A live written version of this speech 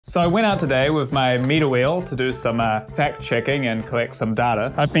So I went out today with my meter wheel to do some fact checking and collect some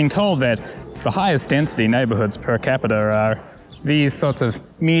data. I've been told that the highest density neighborhoods per capita are these sorts of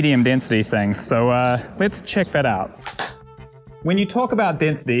medium density things, so let's check that out. When you talk about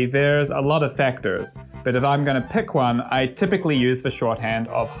density, there's a lot of factors, but if I'm going to pick one, I typically use the shorthand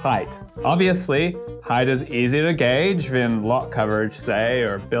of height. Obviously, height is easier to gauge than lot coverage, say,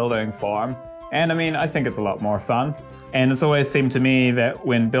 or building form, and I think it's a lot more fun. And it's always seemed to me that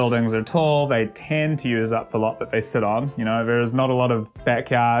when buildings are tall, they tend to use up the lot that they sit on. You know, there's not a lot of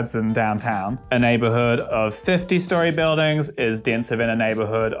backyards in downtown. A neighborhood of 50-story buildings is denser than a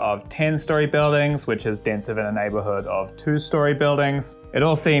neighborhood of 10-story buildings, which is denser than a neighborhood of 2-story buildings. It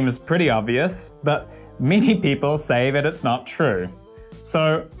all seems pretty obvious, but many people say that it's not true.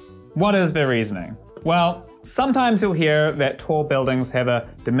 So, what is the reasoning? Well, sometimes you'll hear that tall buildings have a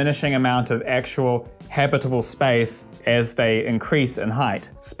diminishing amount of actual habitable space as they increase in height.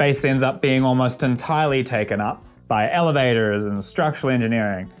 Space ends up being almost entirely taken up by elevators and structural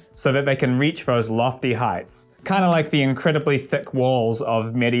engineering so that they can reach those lofty heights, kind of like the incredibly thick walls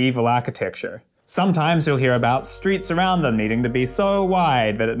of medieval architecture. Sometimes you'll hear about streets around them needing to be so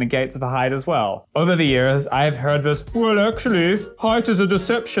wide that it negates the height as well. Over the years, I've heard this, well actually, height is a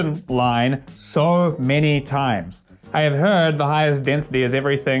deception line so many times. I have heard the highest density is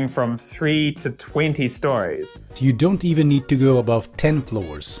everything from 3 to 20 stories. You don't even need to go above 10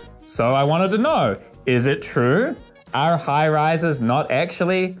 floors. So I wanted to know, is it true? Are high-rises not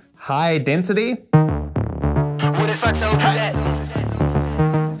actually high density? What if I told you that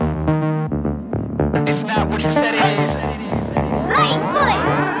it's not what you said it is?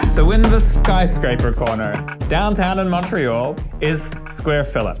 So in the skyscraper corner, downtown in Montreal, is Square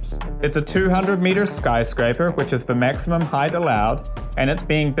Phillips. It's a 200-meter skyscraper, which is the maximum height allowed, and it's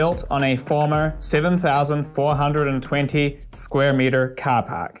being built on a former 7,420 square meter car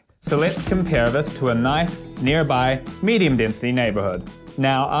park. So let's compare this to a nice, nearby, medium-density neighborhood.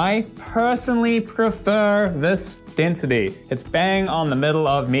 Now, I personally prefer this density. It's bang on the middle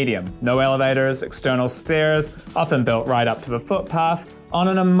of medium. No elevators, external stairs, often built right up to the footpath. On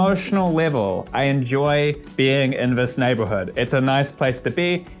an emotional level, I enjoy being in this neighborhood. It's a nice place to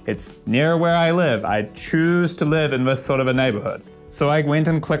be. It's near where I live. I choose to live in this sort of a neighborhood. So I went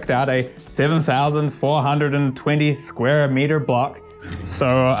and clicked out a 7,420 square meter block,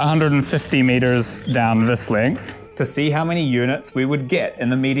 so 150 meters down this length, to see how many units we would get in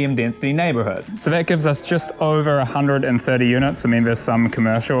the medium density neighborhood. So that gives us just over 130 units. There's some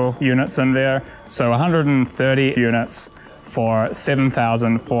commercial units in there. So 130 units for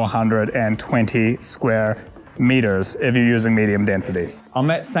 7,420 square meters if you're using medium density. On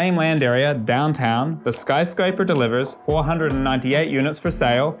that same land area, downtown, the skyscraper delivers 498 units for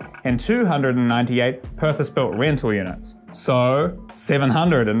sale and 298 purpose-built rental units. So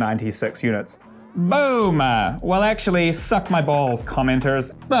 796 units. Boom! Well, actually, suck my balls,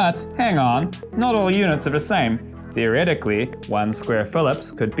 commenters. But hang on, not all units are the same. Theoretically, one Square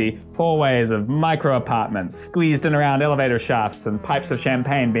Phillips could be hallways of micro-apartments squeezed in around elevator shafts and pipes of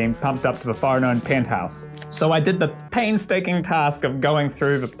champagne being pumped up to the far-known penthouse. So I did the painstaking task of going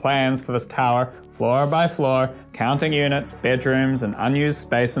through the plans for this tower, floor by floor, counting units, bedrooms, and unused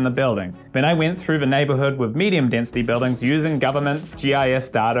space in the building. Then I went through the neighborhood with medium-density buildings using government GIS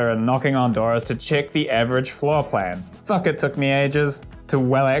data and knocking on doors to check the average floor plans. Fuck, it took me ages to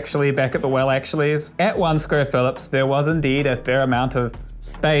back at the well-actuallys. At one Square Phillips, there was indeed a fair amount of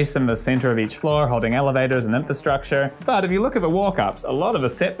space in the center of each floor holding elevators and infrastructure, but if you look at the walk-ups, a lot of the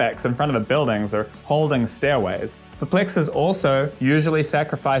setbacks in front of the buildings are holding stairways. The plexes also usually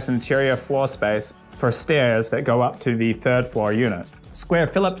sacrifice interior floor space for stairs that go up to the third floor unit. Square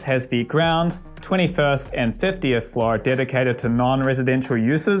Phillips has the ground, 21st and 50th floor dedicated to non-residential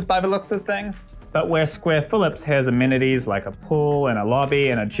uses by the looks of things. But where Square Phillips has amenities like a pool and a lobby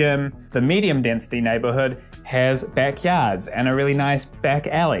and a gym, the medium density neighborhood has backyards and a really nice back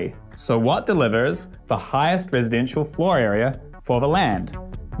alley. So what delivers the highest residential floor area for the land?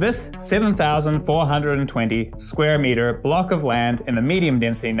 This 7,420 square meter block of land in the medium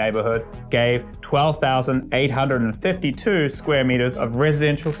density neighborhood gave 12,852 square meters of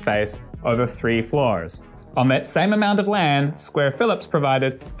residential space over 3 floors. On that same amount of land, Square Phillips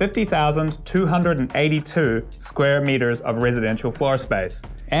provided 50,282 square meters of residential floor space.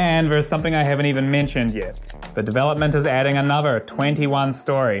 And there's something I haven't even mentioned yet. The development is adding another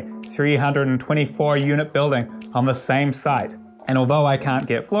 21-story, 324-unit building on the same site. And although I can't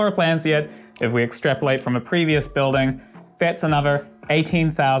get floor plans yet, if we extrapolate from a previous building, that's another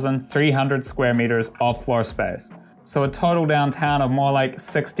 18,300 square meters of floor space. So a total downtown of more like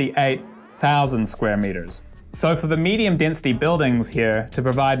 68,000 square meters. So for the medium density buildings here to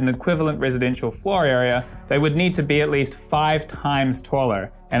provide an equivalent residential floor area, they would need to be at least 5 times taller.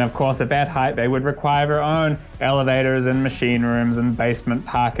 And of course at that height they would require their own elevators and machine rooms and basement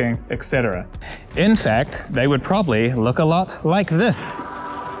parking, etc. In fact, they would probably look a lot like this.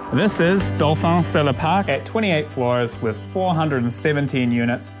 This is Dauphin sur le Parc at 28 floors with 417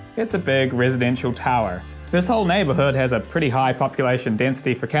 units. It's a big residential tower. This whole neighborhood has a pretty high population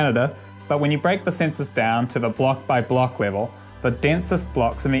density for Canada, but when you break the census down to the block by block level, the densest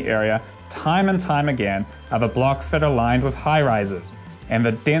blocks in the area, time and time again, are the blocks that are lined with high-rises. And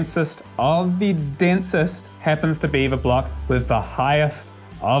the densest of the densest happens to be the block with the highest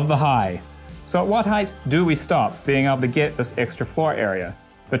of the high. So at what height do we stop being able to get this extra floor area?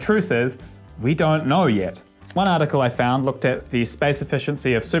 The truth is, we don't know yet. One article I found looked at the space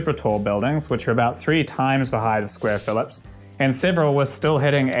efficiency of super tall buildings, which are about 3 times the height of Square Phillips, and several were still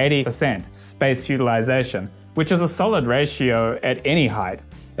hitting 80% space utilization, which is a solid ratio at any height.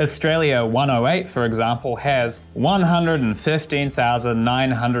 Australia 108, for example, has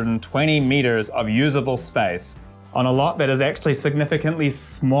 115,920 meters of usable space on a lot that is actually significantly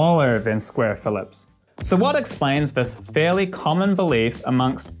smaller than Square Phillips. So what explains this fairly common belief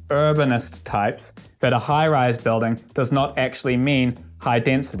amongst urbanist types that a high-rise building does not actually mean high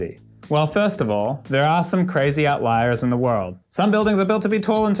density? Well, first of all, there are some crazy outliers in the world. Some buildings are built to be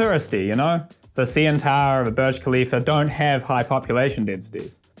tall and touristy, you know? The CN Tower or the Burj Khalifa don't have high population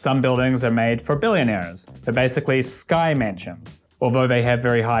densities. Some buildings are made for billionaires. They're basically sky mansions. Although they have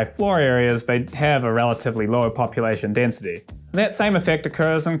very high floor areas, they have a relatively low population density. That same effect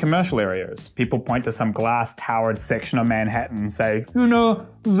occurs in commercial areas. People point to some glass-towered section of Manhattan and say, you know,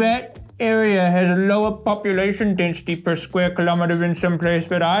 that area has a lower population density per square kilometer than some place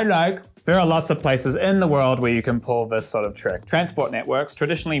that I like. There are lots of places in the world where you can pull this sort of trick. Transport networks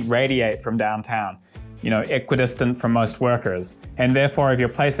traditionally radiate from downtown, you know, equidistant from most workers. And therefore, if you're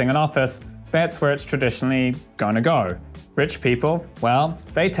placing an office, that's where it's traditionally going to go. Rich people, well,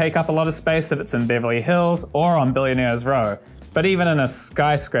 they take up a lot of space if it's in Beverly Hills or on Billionaires Row. But even in a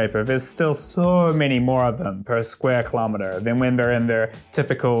skyscraper, there's still so many more of them per square kilometer than when they're in their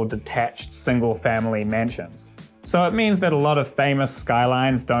typical detached single-family mansions. So it means that a lot of famous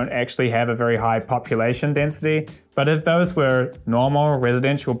skylines don't actually have a very high population density, but if those were normal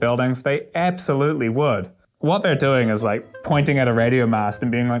residential buildings, they absolutely would. What they're doing is like pointing at a radio mast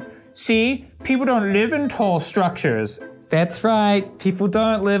and being like, see, people don't live in tall structures. That's right, people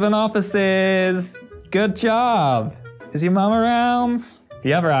don't live in offices. Good job. Is your mum around?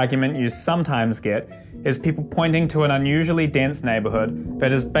 The other argument you sometimes get is people pointing to an unusually dense neighborhood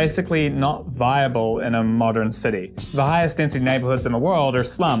that is basically not viable in a modern city. The highest density neighborhoods in the world are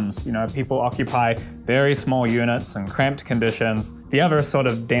slums. You know, people occupy very small units in cramped conditions. The other sort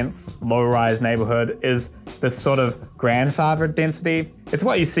of dense, low-rise neighborhood is this sort of grandfathered density. It's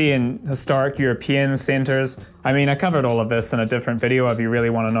what you see in historic European centers. I mean, I covered all of this in a different video if you really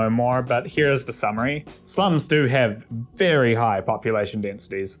want to know more, but here's the summary. Slums do have very high population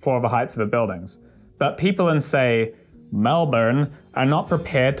densities for the heights of the buildings. But people in, say, Melbourne are not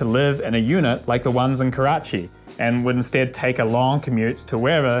prepared to live in a unit like the ones in Karachi and would instead take a long commute to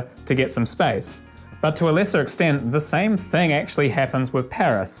wherever to get some space. But to a lesser extent, the same thing actually happens with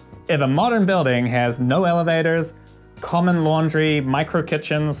Paris. If a modern building has no elevators, common laundry, micro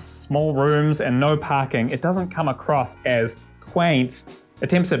kitchens, small rooms, and no parking, it doesn't come across as quaint.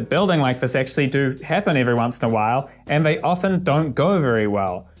 Attempts at building like this actually do happen every once in a while, and they often don't go very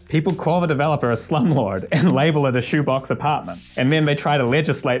well. People call the developer a slumlord and label it a shoebox apartment. And then they try to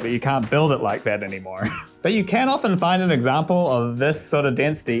legislate that you can't build it like that anymore. But you can often find an example of this sort of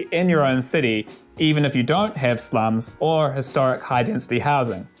density in your own city, even if you don't have slums or historic high-density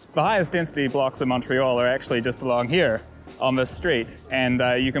housing. The highest density blocks in Montreal are actually just along here on this street. And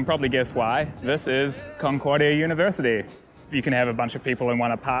you can probably guess why. This is Concordia University. You can have a bunch of people in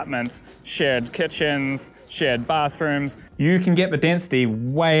one apartment, shared kitchens, shared bathrooms. You can get the density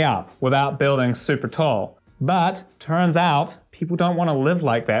way up without building super tall. But turns out people don't want to live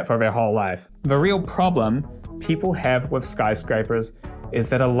like that for their whole life. The real problem people have with skyscrapers is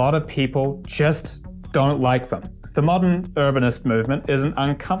that a lot of people just don't like them. The modern urbanist movement is an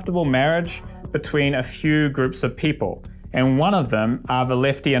uncomfortable marriage between a few groups of people. And one of them are the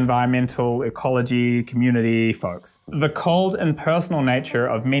lefty environmental ecology community folks. The cold and personal nature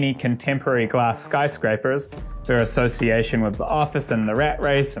of many contemporary glass skyscrapers, their association with the office and the rat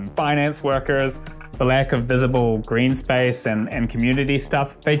race and finance workers, the lack of visible green space and community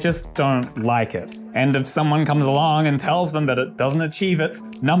stuff, they just don't like it. And if someone comes along and tells them that it doesn't achieve its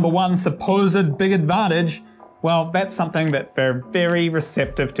 #1 supposed big advantage, Well, that's something that they're very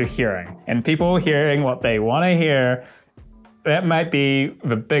receptive to hearing. And people hearing what they want to hear, that might be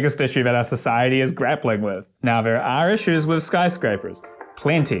the biggest issue that our society is grappling with. Now, there are issues with skyscrapers.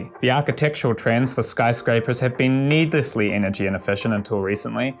 Plenty. The architectural trends for skyscrapers have been needlessly energy inefficient until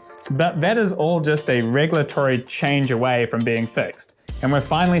recently, but that is all just a regulatory change away from being fixed. And we're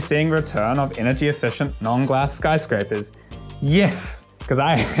finally seeing the return of energy efficient non-glass skyscrapers. Yes, because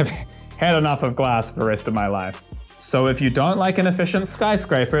I have had enough of glass for the rest of my life. So if you don't like inefficient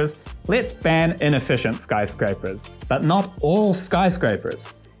skyscrapers, let's ban inefficient skyscrapers, but not all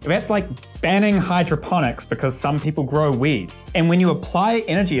skyscrapers. That's like banning hydroponics because some people grow weed. And when you apply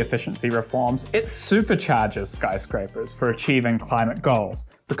energy efficiency reforms, it supercharges skyscrapers for achieving climate goals,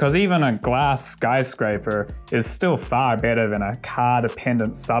 because even a glass skyscraper is still far better than a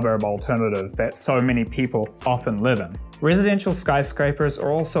car-dependent suburb alternative that so many people often live in. Residential skyscrapers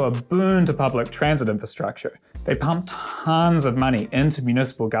are also a boon to public transit infrastructure. They pump tons of money into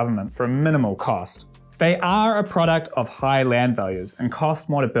municipal government for a minimal cost. They are a product of high land values and cost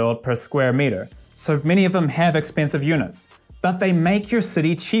more to build per square meter, so many of them have expensive units. But they make your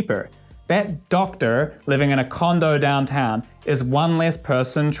city cheaper. That doctor living in a condo downtown is one less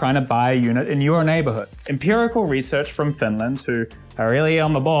person trying to buy a unit in your neighborhood. Empirical research from Finland, who are really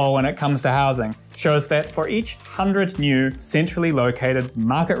on the ball when it comes to housing, shows that for each 100 new centrally located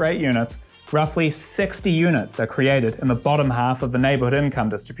market rate units, roughly 60 units are created in the bottom half of the neighborhood income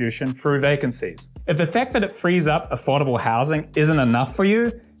distribution through vacancies. If the fact that it frees up affordable housing isn't enough for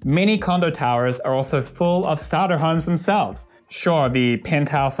you, many condo towers are also full of starter homes themselves. Sure, the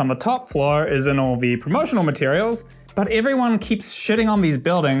penthouse on the top floor is in all the promotional materials, but everyone keeps shitting on these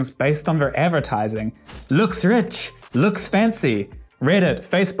buildings based on their advertising. Looks rich, looks fancy. Reddit,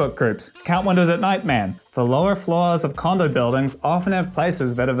 Facebook groups, count windows at night, man. The lower floors of condo buildings often have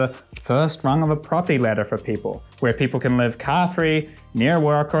places that are the first rung of a property ladder for people, where people can live car-free, near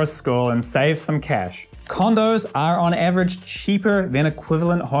work or school and save some cash. Condos are on average cheaper than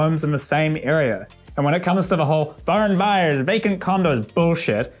equivalent homes in the same area. And when it comes to the whole foreign buyers, vacant condos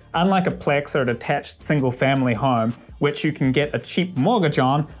bullshit, unlike a Plex or a detached single-family home, which you can get a cheap mortgage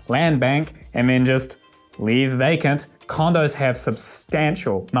on, land bank, and then just leave vacant, condos have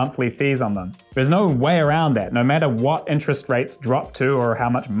substantial monthly fees on them. There's no way around that, no matter what interest rates drop to or how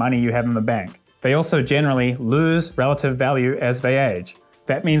much money you have in the bank. They also generally lose relative value as they age.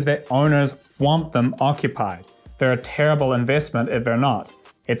 That means that owners want them occupied. They're a terrible investment if they're not.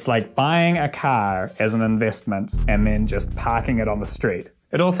 It's like buying a car as an investment and then just parking it on the street.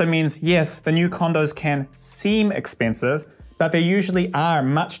 It also means, yes, the new condos can seem expensive, but there usually are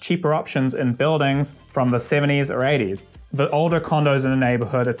much cheaper options in buildings from the 70s or 80s. The older condos in a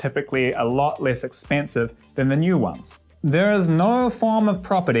neighborhood are typically a lot less expensive than the new ones. There is no form of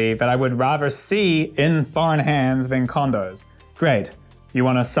property that I would rather see in foreign hands than condos. Great, you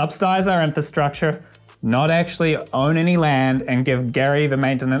want to subsidize our infrastructure, not actually own any land and give Gary the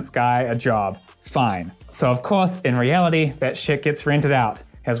maintenance guy a job. Fine. So of course, in reality, that shit gets rented out,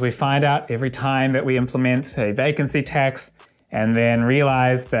 as we find out every time that we implement a vacancy tax and then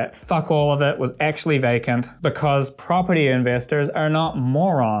realize that fuck all of it was actually vacant because property investors are not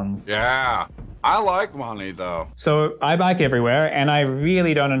morons. Yeah, I like money though. So I bike everywhere and I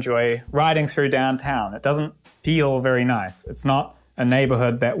really don't enjoy riding through downtown. It doesn't feel very nice. It's not a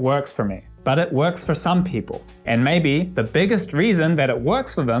neighborhood that works for me, but it works for some people. And maybe the biggest reason that it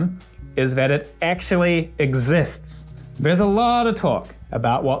works for them is that it actually exists. There's a lot of talk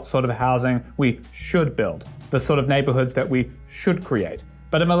about what sort of housing we should build, the sort of neighborhoods that we should create.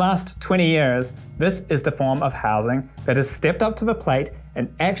 But in the last 20 years, this is the form of housing that has stepped up to the plate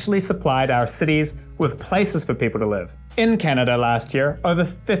and actually supplied our cities with places for people to live. In Canada last year, over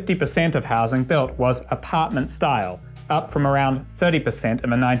 50% of housing built was apartment style, up from around 30% in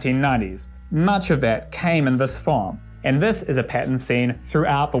the 1990s. Much of that came in this form, and this is a pattern seen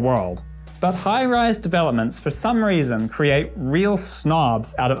throughout the world. But high-rise developments, for some reason, create real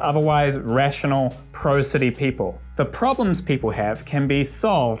snobs out of otherwise rational, pro-city people. The problems people have can be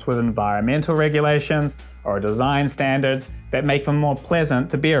solved with environmental regulations or design standards that make them more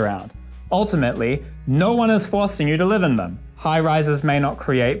pleasant to be around. Ultimately, no one is forcing you to live in them. High-rises may not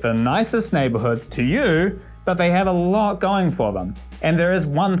create the nicest neighborhoods to you, but they have a lot going for them. And there is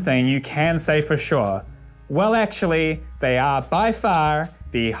one thing you can say for sure. Well, actually, they are by far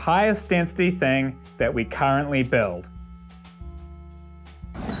the highest density thing that we currently build.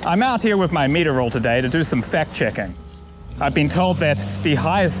 I'm out here with my meter rule today to do some fact checking. I've been told that the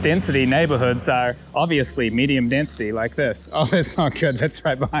highest density neighborhoods are obviously medium density like this. Oh, that's not good, that's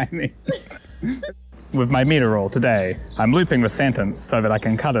right behind me. With my meter rule today, I'm looping the sentence so that I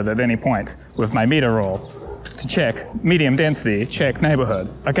can cut it at any point. With my meter rule, to check medium density, check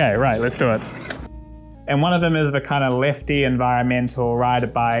neighborhood. Okay, right, let's do it. And one of them is the kind of lefty environmental, ride a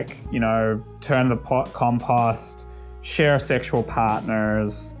bike, you know, turn the pot, compost, share sexual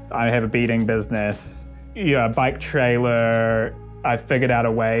partners. I have a beading business, yeah, bike trailer. I figured out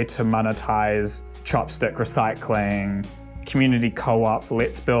a way to monetize chopstick recycling, community co-op,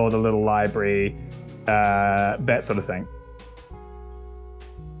 let's build a little library, that sort of thing.